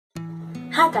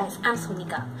Hi guys, I'm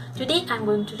Sonika. Today I'm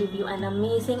going to review an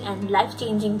amazing and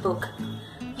life-changing book.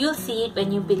 You'll see it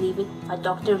when you believe it by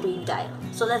Dr. Wayne Dyer.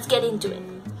 So let's get into it.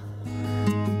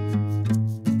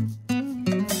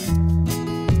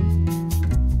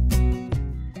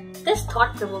 This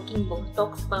thought-provoking book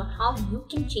talks about how you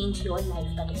can change your life,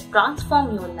 that is,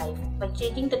 transform your life by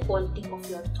changing the quality of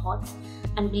your thoughts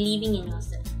and believing in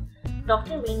yourself.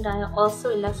 Dr. Wayne Dyer also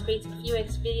illustrates a few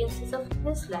experiences of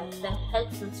his life that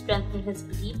helped him strengthen his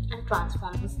belief and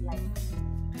transform his life.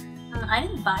 I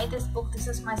didn't buy this book, this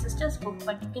is my sister's book,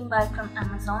 but you can buy it from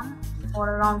Amazon for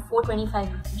around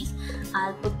 425 rupees.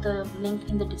 I'll put the link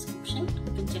in the description,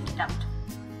 you can check it out.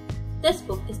 This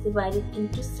book is divided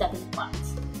into 7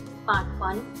 parts. Part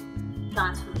 1,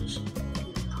 Transformation,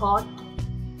 Thought,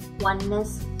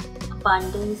 Oneness,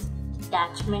 Abundance,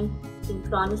 Detachment,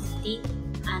 Synchronicity,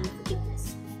 and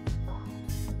Forgiveness.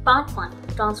 Part 1,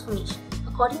 Transformation.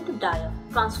 According to Dyer,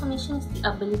 transformation is the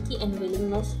ability and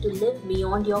willingness to live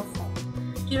beyond your form.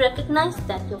 You recognize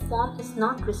that your form is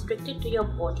not restricted to your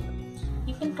body.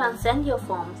 You can transcend your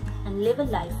forms and live a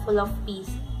life full of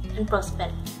peace and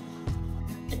prosperity.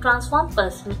 A transformed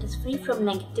person is free from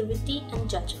negativity and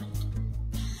judgment.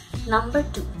 Number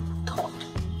 2, Thought.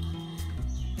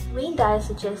 Wayne Dyer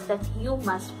suggests that you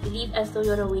must believe as though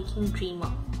you're a waking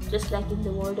dreamer. Just like in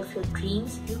the world of your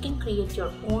dreams, you can create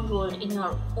your own world in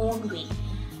your own way.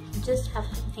 You just have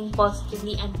to think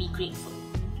positively and be grateful.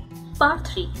 Part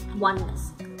 3,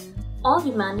 Oneness. All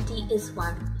humanity is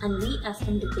one, and we as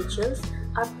individuals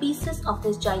are pieces of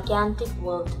this gigantic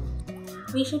world.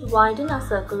 We should widen our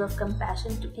circle of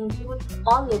compassion to include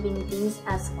all living beings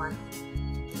as one.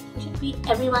 We should treat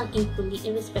everyone equally,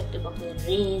 irrespective of their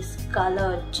race,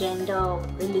 color, gender,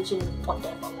 religion,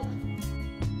 whatever.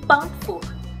 Part 4,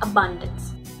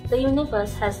 Abundance. The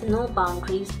universe has no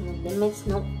boundaries, no limits,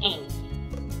 no end.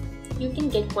 You can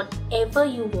get whatever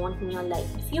you want in your life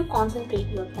if you concentrate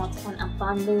your thoughts on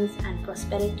abundance and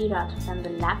prosperity rather than the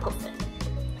lack of it.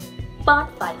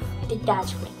 Part 5,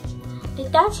 Detachment.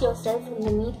 Detach yourself from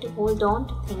the need to hold on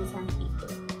to things and people.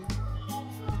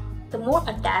 The more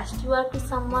attached you are to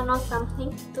someone or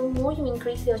something, the more you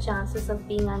increase your chances of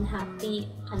being unhappy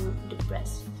and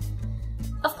depressed.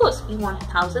 Of course, we want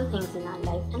 1,000 things in our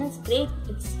life, and it's great,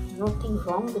 it's nothing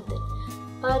wrong with it.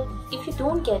 But if you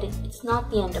don't get it, it's not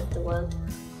the end of the world.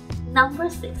 Number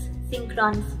 6,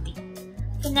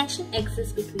 Synchronicity. Connection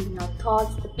exists between your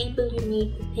thoughts, the people you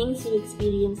meet, the things you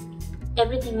experience.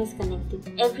 Everything is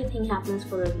connected, everything happens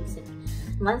for a reason.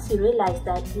 Once you realize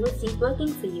that, you will see it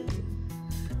working for you.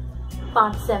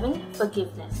 Part 7,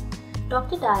 Forgiveness.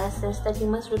 Dr. Dyer says that you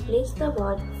must replace the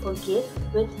word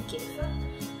forgive with give.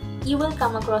 You will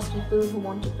come across people who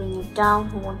want to bring you down,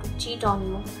 who want to cheat on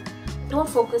you. Don't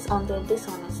focus on their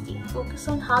dishonesty. Focus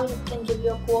on how you can give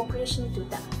your cooperation to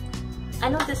them. I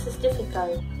know this is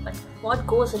difficult, but what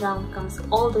goes around comes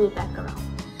all the way back around.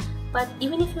 But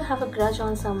even if you have a grudge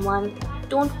on someone,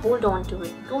 don't hold on to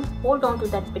it. Don't hold on to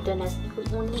that bitterness. It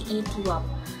will only eat you up.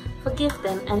 Forgive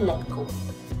them and let go.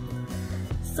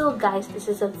 So guys, this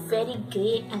is a very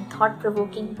great and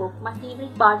thought-provoking book. My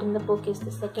favorite part in the book is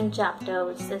the 2nd chapter,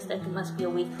 which says that you must be a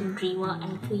waking dreamer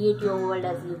and create your world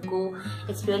as you go.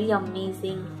 It's really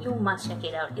amazing. You must check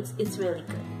it out. It's really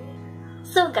good.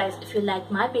 So guys, if you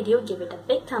like my video, give it a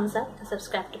big thumbs up and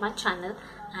subscribe to my channel.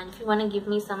 And if you want to give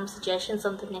me some suggestions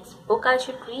on the next book I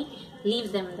should read,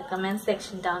 leave them in the comment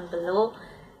section down below.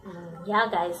 Yeah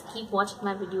guys, keep watching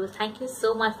my videos. Thank you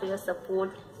so much for your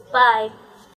support. Bye.